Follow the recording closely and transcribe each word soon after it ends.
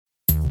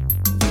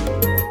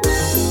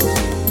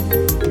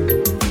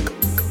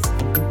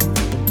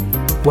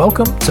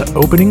Welcome to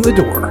Opening the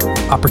Door,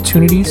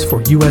 Opportunities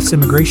for U.S.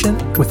 Immigration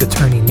with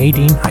attorney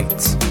Nadine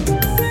Heights.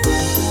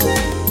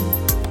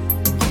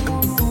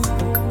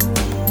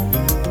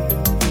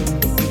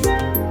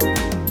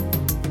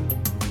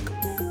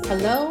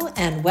 Hello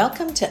and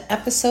welcome to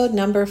episode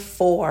number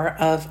 4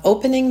 of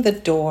Opening the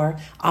Door,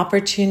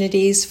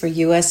 Opportunities for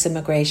U.S.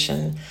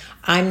 Immigration.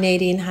 I'm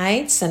Nadine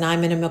Heights and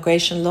I'm an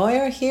immigration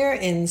lawyer here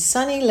in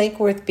sunny Lake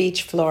Worth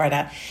Beach,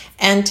 Florida.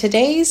 And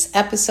today's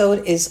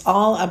episode is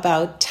all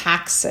about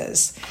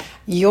taxes,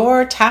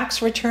 your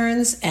tax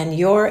returns and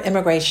your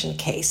immigration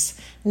case.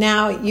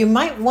 Now, you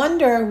might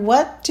wonder,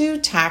 what do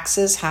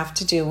taxes have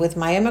to do with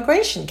my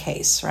immigration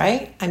case,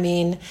 right? I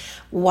mean,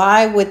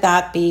 why would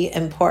that be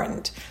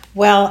important?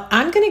 Well,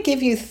 I'm going to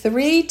give you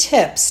 3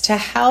 tips to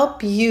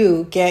help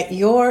you get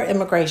your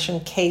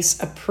immigration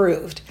case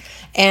approved.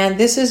 And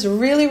this is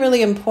really,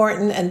 really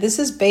important. And this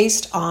is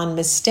based on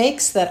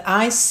mistakes that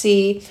I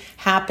see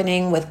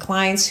happening with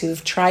clients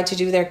who've tried to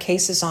do their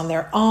cases on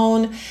their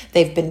own.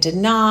 They've been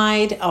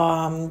denied,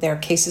 their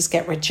cases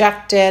get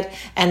rejected,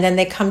 and then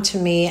they come to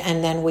me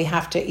and then we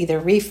have to either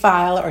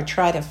refile or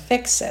try to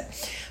fix it.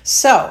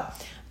 So,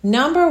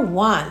 number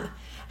 1,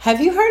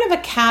 have you heard of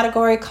a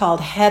category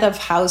called head of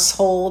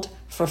household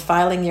for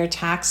filing your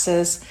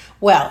taxes?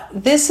 Well,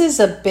 this is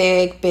a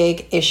big,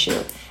 big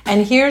issue.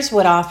 And here's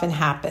what often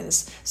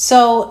happens.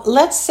 So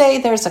let's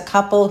say there's a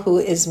couple who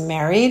is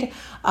married.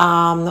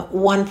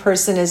 One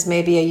person is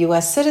maybe a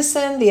U.S.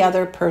 citizen. The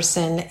other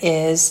person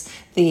is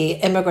the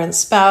immigrant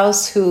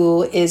spouse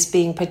who is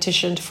being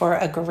petitioned for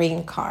a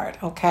green card.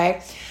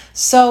 Okay.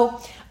 So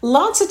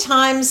lots of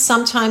times,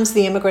 sometimes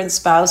the immigrant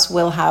spouse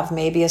will have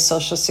maybe a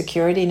social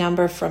security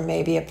number from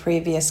maybe a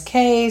previous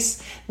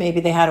case. Maybe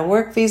they had a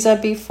work visa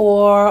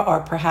before, or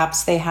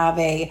perhaps they have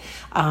a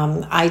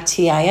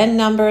ITIN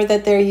number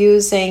that they're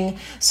using.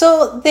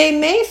 So they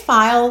may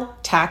file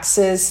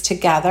taxes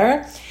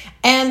together.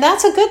 And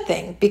that's a good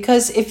thing,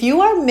 because if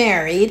you are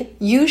married,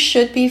 you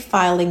should be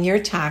filing your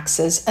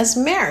taxes as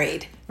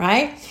married,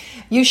 right?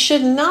 You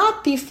should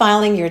not be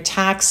filing your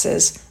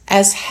taxes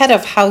as head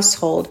of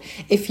household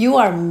if you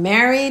are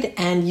married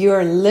and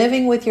you're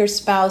living with your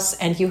spouse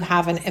and you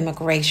have an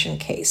immigration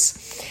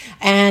case.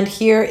 And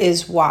here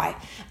is why.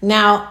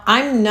 Now,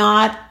 I'm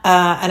not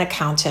an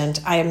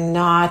accountant. I am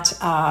not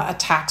a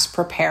tax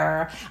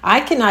preparer. I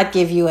cannot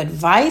give you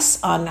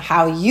advice on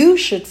how you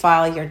should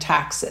file your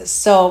taxes.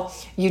 So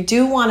you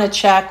do want to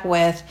check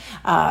with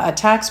a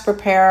tax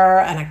preparer,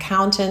 an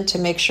accountant, to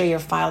make sure you're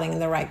filing in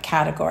the right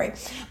category.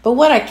 But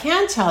what I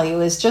can tell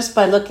you is, just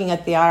by looking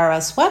at the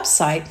IRS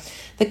website,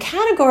 the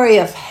category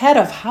of head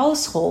of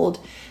household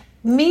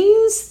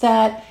means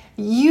that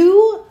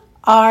you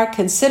are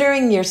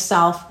considering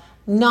yourself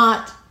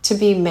not to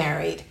be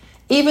married,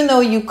 even though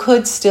you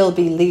could still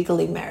be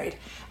legally married.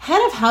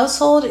 Head of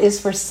household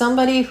is for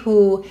somebody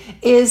who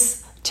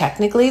is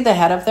technically the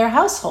head of their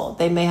household.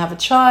 They may have a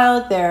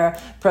child, they're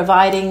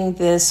providing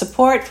the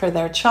support for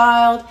their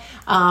child.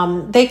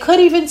 They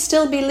could even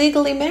still be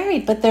legally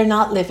married, but they're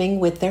not living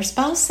with their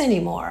spouse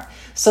anymore.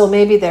 So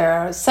maybe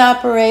they're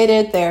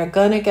separated, they're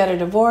going to get a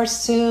divorce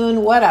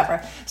soon,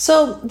 whatever.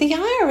 So the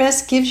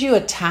IRS gives you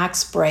a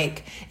tax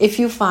break if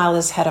you file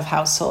as head of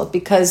household,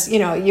 because,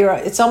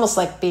 it's almost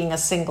like being a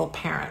single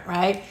parent,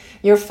 right?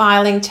 You're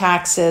filing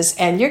taxes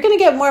and you're going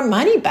to get more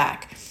money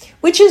back,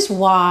 which is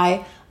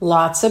why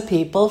lots of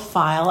people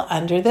file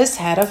under this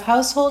head of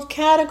household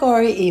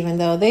category, even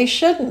though they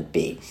shouldn't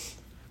be.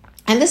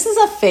 And this is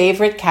a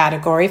favorite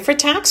category for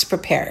tax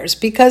preparers,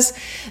 because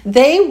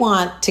they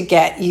want to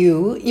get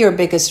you your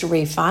biggest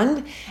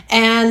refund,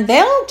 and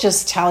they'll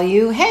just tell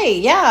you, hey,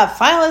 yeah,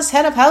 file as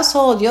head of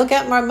household, you'll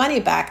get more money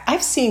back.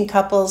 I've seen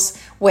couples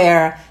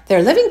where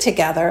they're living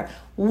together.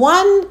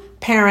 One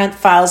parent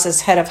files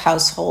as head of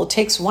household,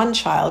 takes one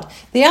child.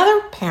 The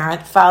other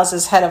parent files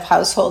as head of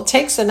household,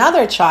 takes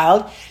another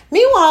child.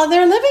 Meanwhile,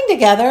 they're living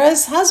together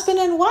as husband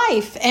and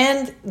wife,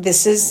 and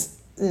this is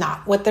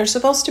not what they're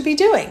supposed to be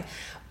doing.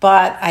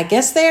 But I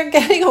guess they're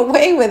getting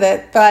away with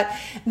it. But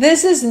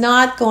this is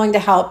not going to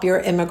help your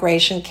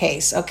immigration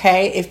case,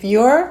 okay? If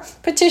you're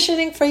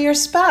petitioning for your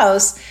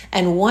spouse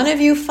and one of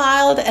you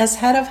filed as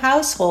head of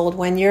household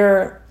when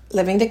you're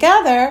living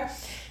together,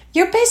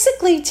 you're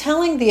basically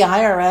telling the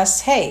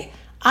IRS, hey,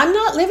 I'm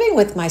not living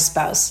with my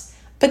spouse.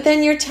 But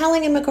then you're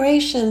telling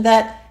immigration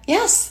that,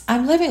 yes,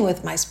 I'm living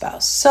with my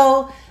spouse.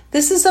 So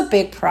this is a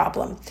big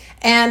problem.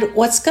 And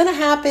what's going to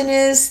happen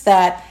is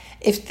that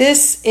if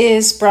this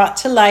is brought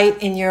to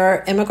light in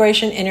your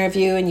immigration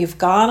interview and you've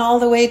gone all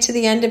the way to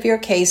the end of your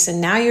case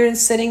and now you're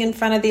sitting in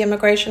front of the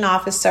immigration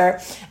officer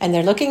and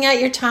they're looking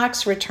at your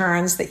tax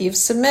returns that you've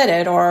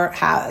submitted or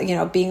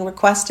being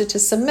requested to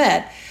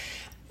submit,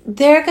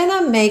 they're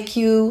going to make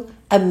you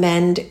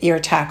amend your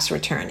tax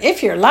return.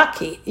 If you're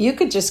lucky, you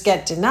could just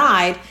get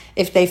denied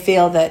if they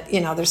feel that,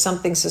 there's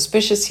something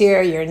suspicious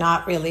here, you're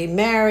not really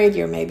married,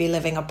 you're maybe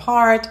living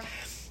apart.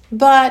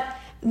 But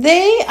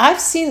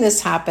I've seen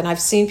this happen. I've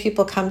seen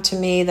people come to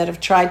me that have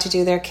tried to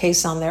do their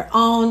case on their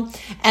own,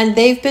 and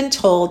they've been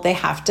told they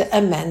have to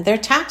amend their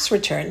tax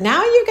return.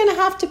 Now you're going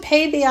to have to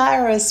pay the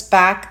IRS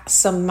back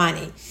some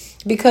money,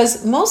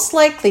 because most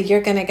likely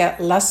you're going to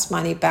get less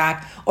money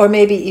back, or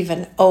maybe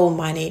even owe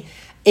money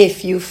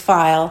if you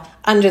file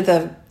under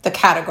the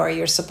category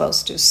you're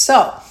supposed to.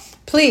 So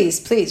please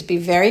be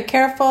very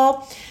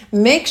careful.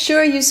 Make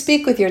sure you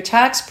speak with your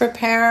tax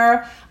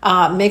preparer.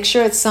 Make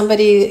sure it's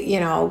somebody,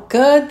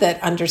 good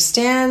that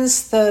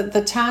understands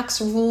the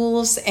tax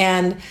rules,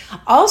 and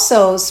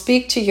also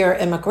speak to your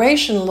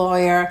immigration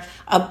lawyer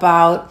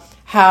about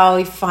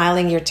how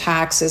filing your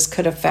taxes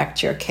could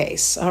affect your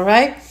case. All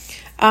right.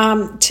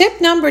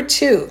 Tip number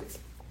 2.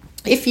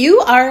 If you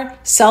are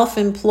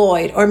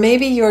self-employed, or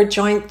maybe your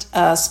joint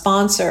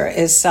sponsor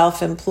is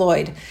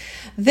self-employed,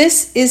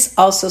 this is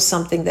also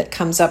something that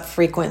comes up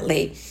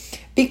frequently,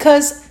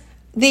 because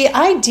the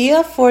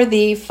idea for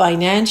the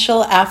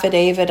financial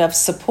affidavit of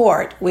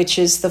support, which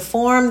is the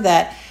form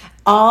that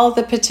all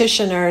the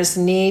petitioners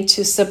need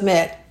to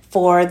submit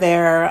for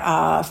their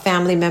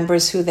family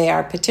members who they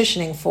are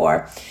petitioning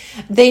for,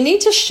 they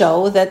need to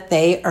show that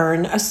they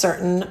earn a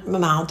certain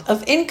amount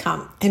of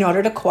income in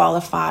order to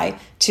qualify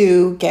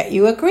to get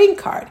you a green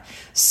card.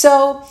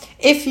 So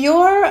if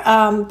your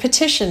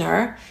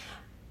petitioner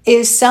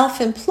is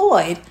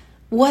self-employed,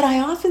 what I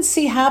often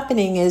see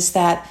happening is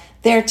that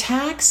their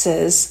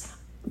taxes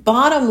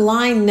bottom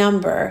line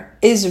number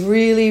is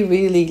really,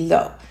 really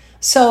low.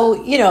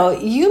 So,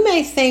 you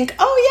may think,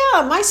 oh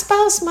yeah, my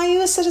spouse, my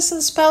U.S.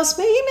 citizen spouse,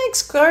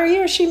 he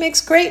or she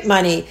makes great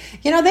money.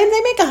 They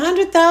make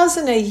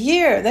 $100,000 a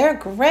year. They're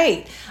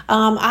great.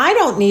 I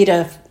don't need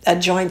a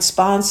joint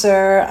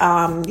sponsor.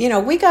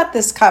 We got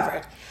this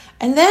covered.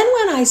 And then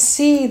when I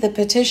see the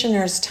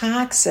petitioner's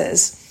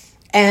taxes,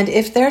 and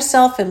if they're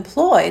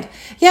self-employed,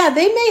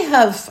 they may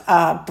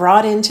have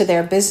brought into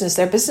their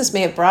business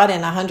may have brought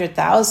in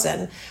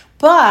 $100,000,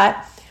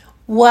 but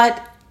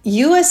what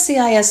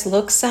USCIS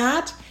looks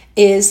at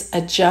is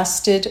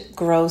adjusted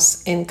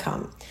gross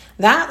income.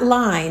 That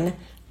line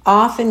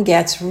often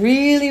gets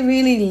really,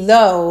 really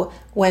low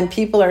when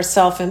people are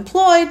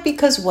self-employed,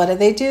 because what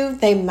do?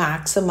 They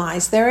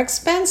maximize their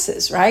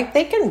expenses, right?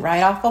 They can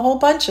write off a whole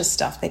bunch of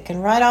stuff. They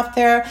can write off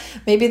their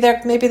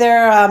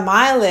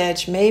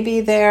mileage, maybe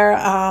their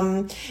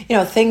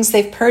things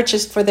they've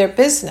purchased for their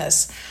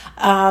business.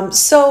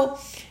 So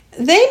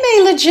they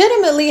may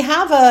legitimately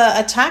have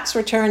a tax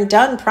return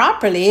done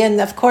properly, and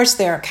of course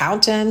their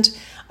accountant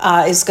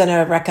is going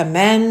to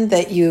recommend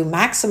that you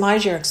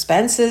maximize your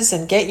expenses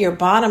and get your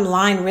bottom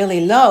line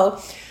really low.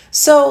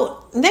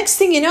 So next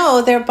thing you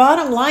know, their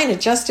bottom line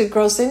adjusted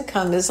gross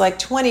income is like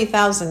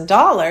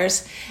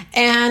 $20,000.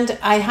 And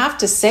I have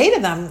to say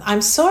to them, I'm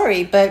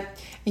sorry, but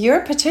your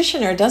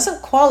petitioner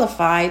doesn't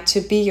qualify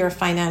to be your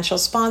financial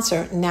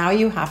sponsor. Now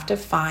you have to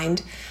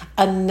find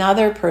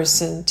another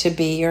person to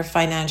be your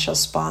financial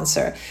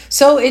sponsor.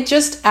 So it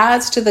just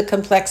adds to the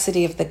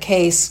complexity of the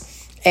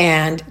case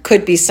and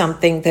could be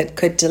something that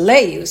could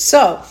delay you.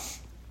 So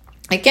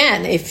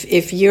again,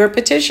 if your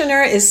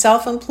petitioner is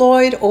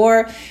self-employed,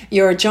 or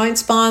your joint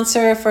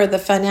sponsor for the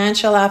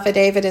financial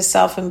affidavit is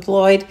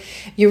self-employed,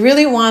 you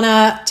really want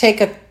to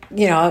take a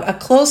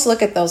close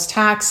look at those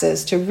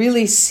taxes to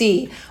really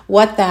see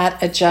what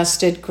that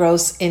adjusted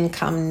gross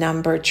income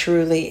number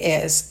truly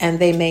is, and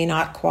they may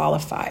not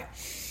qualify.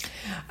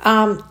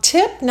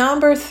 Tip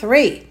number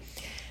 3,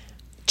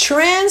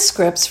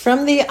 transcripts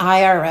from the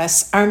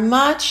IRS are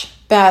much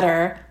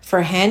better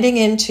for handing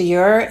into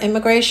your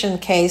immigration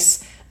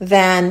case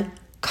than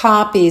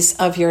copies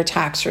of your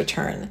tax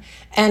return.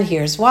 And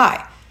here's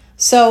why.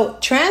 So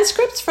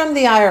transcripts from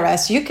the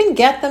IRS, you can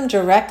get them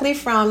directly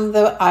from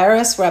the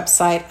IRS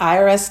website,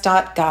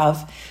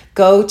 irs.gov.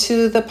 Go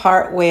to the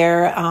part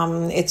where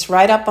it's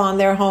right up on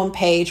their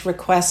homepage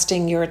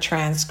requesting your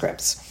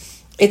transcripts.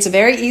 It's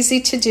very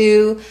easy to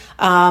do,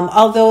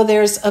 although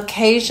there's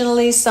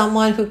occasionally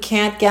someone who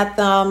can't get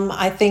them.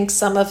 I think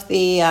some of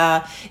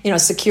the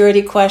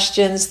security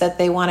questions that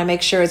they want to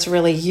make sure it's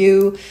really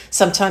you.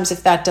 Sometimes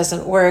if that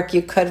doesn't work,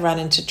 you could run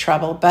into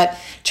trouble. But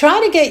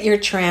try to get your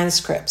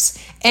transcripts.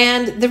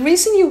 And the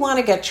reason you want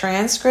to get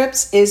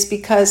transcripts is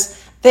because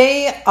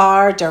they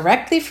are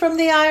directly from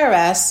the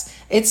IRS.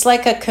 It's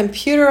like a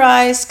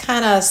computerized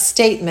kind of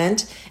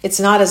statement. It's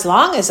not as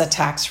long as a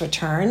tax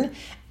return.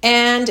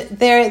 And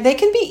they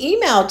can be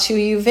emailed to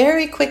you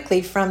very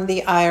quickly from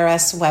the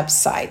IRS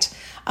website.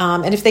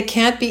 And if they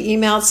can't be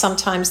emailed,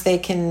 sometimes they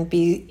can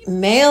be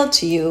mailed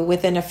to you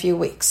within a few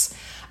weeks.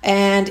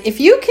 And if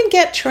you can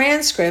get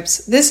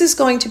transcripts, this is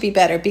going to be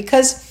better,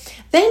 because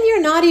then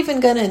you're not even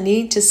going to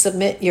need to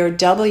submit your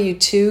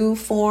W-2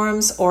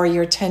 forms or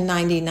your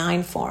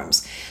 1099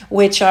 forms,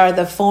 which are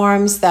the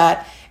forms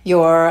that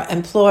your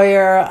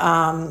employer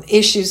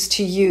issues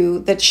to you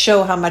that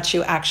show how much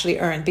you actually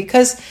earn.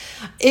 Because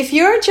if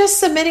you're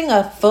just submitting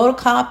a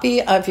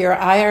photocopy of your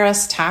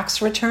IRS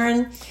tax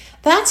return,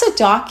 that's a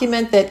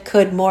document that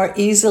could more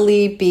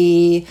easily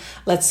be,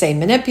 let's say,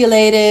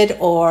 manipulated,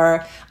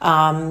 or,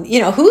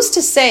 who's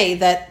to say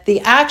that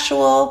the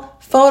actual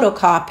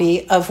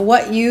photocopy of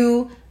what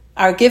you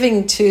are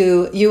giving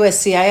to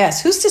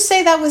USCIS. Who's to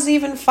say that was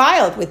even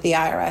filed with the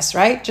IRS,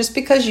 right? Just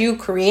because you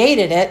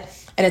created it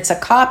and it's a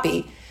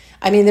copy.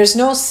 I mean, there's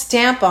no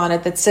stamp on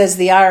it that says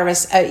the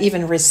IRS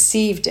even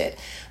received it.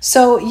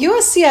 So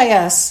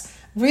USCIS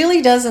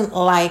really doesn't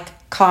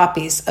like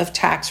copies of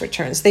tax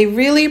returns. They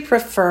really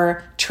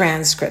prefer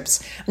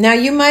transcripts. Now,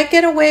 you might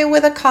get away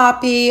with a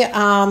copy.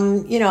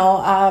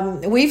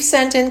 We've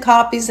sent in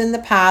copies in the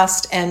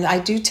past, and I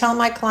do tell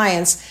my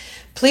clients,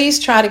 please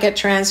try to get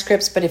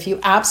transcripts, but if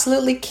you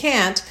absolutely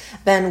can't,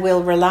 then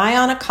we'll rely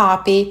on a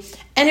copy.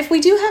 And if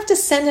we do have to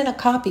send in a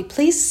copy,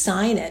 please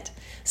sign it.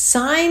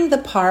 Sign the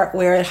part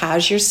where it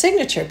has your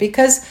signature,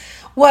 because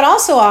what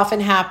also often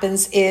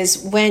happens is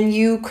when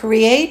you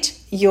create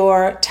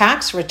your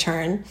tax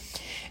return,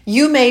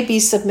 you may be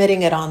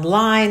submitting it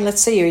online.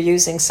 Let's say you're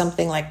using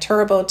something like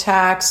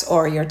TurboTax,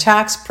 or your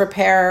tax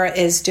preparer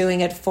is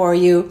doing it for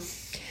you.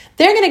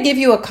 They're going to give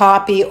you a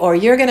copy, or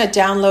you're going to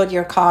download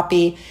your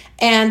copy,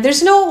 and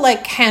there's no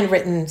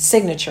handwritten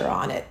signature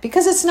on it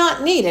because it's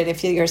not needed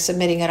if you're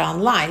submitting it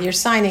online. You're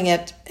signing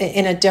it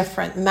in a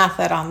different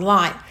method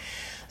online.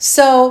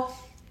 So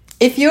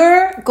if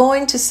you're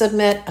going to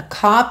submit a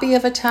copy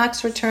of a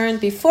tax return,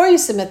 before you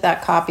submit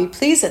that copy,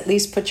 please at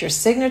least put your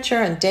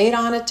signature and date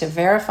on it to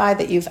verify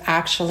that you've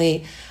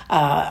actually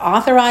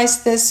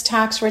authorized this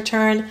tax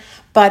return.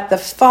 But the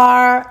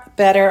far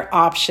better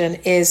option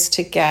is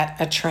to get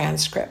a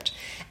transcript.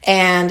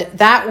 And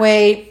that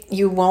way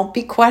you won't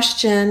be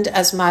questioned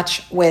as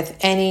much with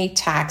any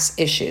tax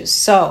issues.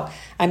 So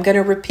I'm going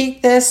to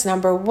repeat this.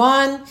 Number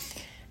one,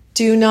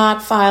 do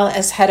not file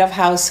as head of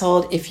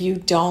household if you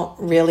don't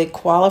really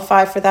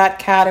qualify for that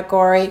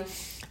category.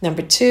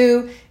 Number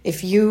two,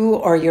 if you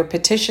or your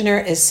petitioner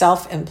is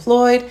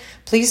self-employed,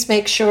 please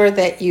make sure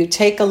that you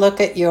take a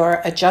look at your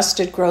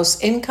adjusted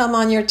gross income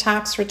on your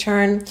tax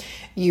return.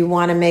 You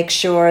want to make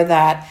sure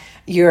that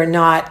you're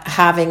not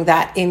having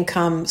that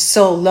income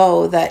so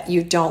low that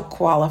you don't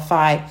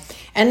qualify.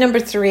 And number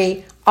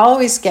three,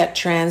 always get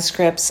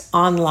transcripts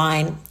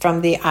online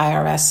from the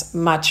IRS,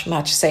 much,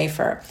 much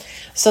safer.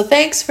 So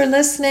thanks for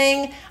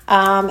listening,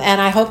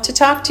 and I hope to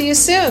talk to you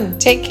soon.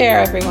 Take care,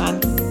 everyone.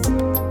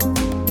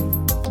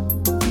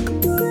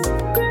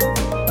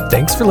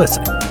 Thanks for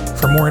listening.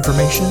 For more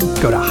information,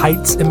 go to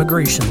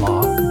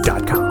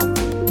HeightsImmigrationLaw.com.